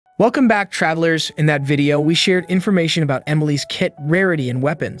Welcome back, travelers. In that video, we shared information about Emilie's kit, Rarity, and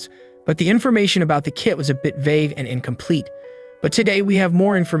weapons, but the information about the kit was a bit vague and incomplete. But today we have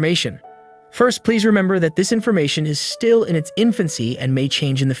more information. First, please remember that this information is still in its infancy and may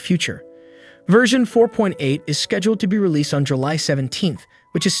change in the future. Version 4.8 is scheduled to be released on July 17th,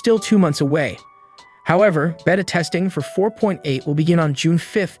 which is still 2 months away. However, beta testing for 4.8 will begin on June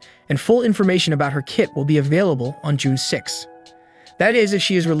 5th, and full information about her kit will be available on June 6th. That is, if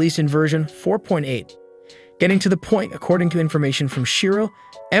she is released in version 4.8. Getting to the point, according to information from Shiro,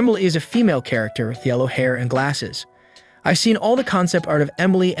 Emilie is a female character with yellow hair and glasses. I've seen all the concept art of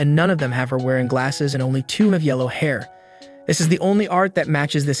Emilie, and none of them have her wearing glasses, and only 2 have yellow hair. This is the only art that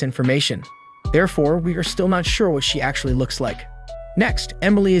matches this information. Therefore, we are still not sure what she actually looks like. Next,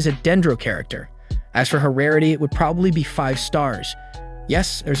 Emilie is a Dendro character. As for her rarity, it would probably be 5 stars.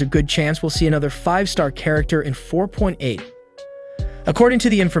 Yes, there's a good chance we'll see another 5-star character in 4.8. According to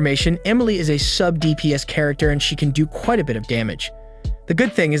the information, Emilie is a sub-DPS character and she can do quite a bit of damage. The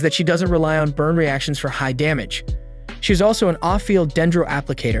good thing is that she doesn't rely on burn reactions for high damage. She is also an off-field Dendro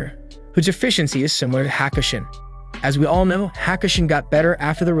applicator, whose efficiency is similar to Hakushin. As we all know, Hakushin got better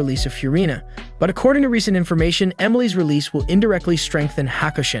after the release of Furina, but according to recent information, Emilie's release will indirectly strengthen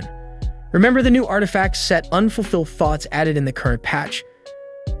Hakushin. Remember the new artifact set Unfulfilled Thoughts added in the current patch?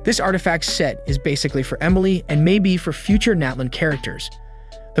 This artifact set is basically for Emilie and may be for future Natlan characters.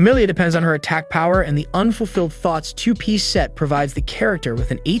 Emilie depends on her attack power, and the Unfulfilled Thoughts 2-piece set provides the character with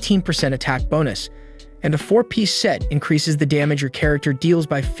an 18% attack bonus, and a 4-piece set increases the damage your character deals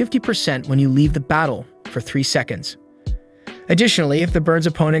by 50% when you leave the battle for 3 seconds. Additionally, if the burn's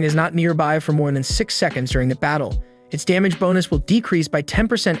opponent is not nearby for more than 6 seconds during the battle, its damage bonus will decrease by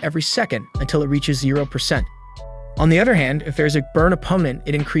 10% every second until it reaches 0%. On the other hand, if there's a burn opponent,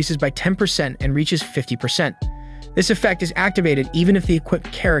 it increases by 10% and reaches 50%. This effect is activated even if the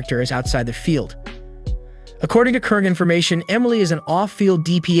equipped character is outside the field. According to current information, Emilie is an off-field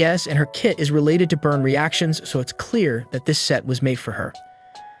DPS and her kit is related to burn reactions, so it's clear that this set was made for her.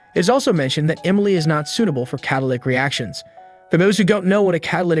 It is also mentioned that Emilie is not suitable for catalytic reactions. For those who don't know what a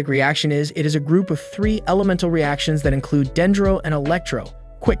catalytic reaction is, it is a group of 3 elemental reactions that include Dendro and Electro,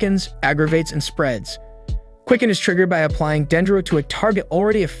 quickens, aggravates, and spreads. Quicken is triggered by applying Dendro to a target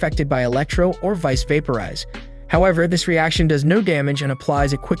already affected by Electro or Vice Vaporize. However, this reaction does no damage and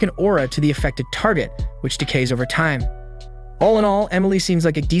applies a Quicken aura to the affected target, which decays over time. All in all, Emilie seems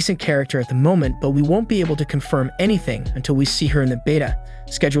like a decent character at the moment, but we won't be able to confirm anything until we see her in the beta,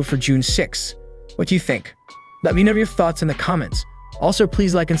 scheduled for June 6th. What do you think? Let me know your thoughts in the comments. Also,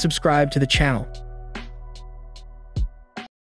 please like and subscribe to the channel.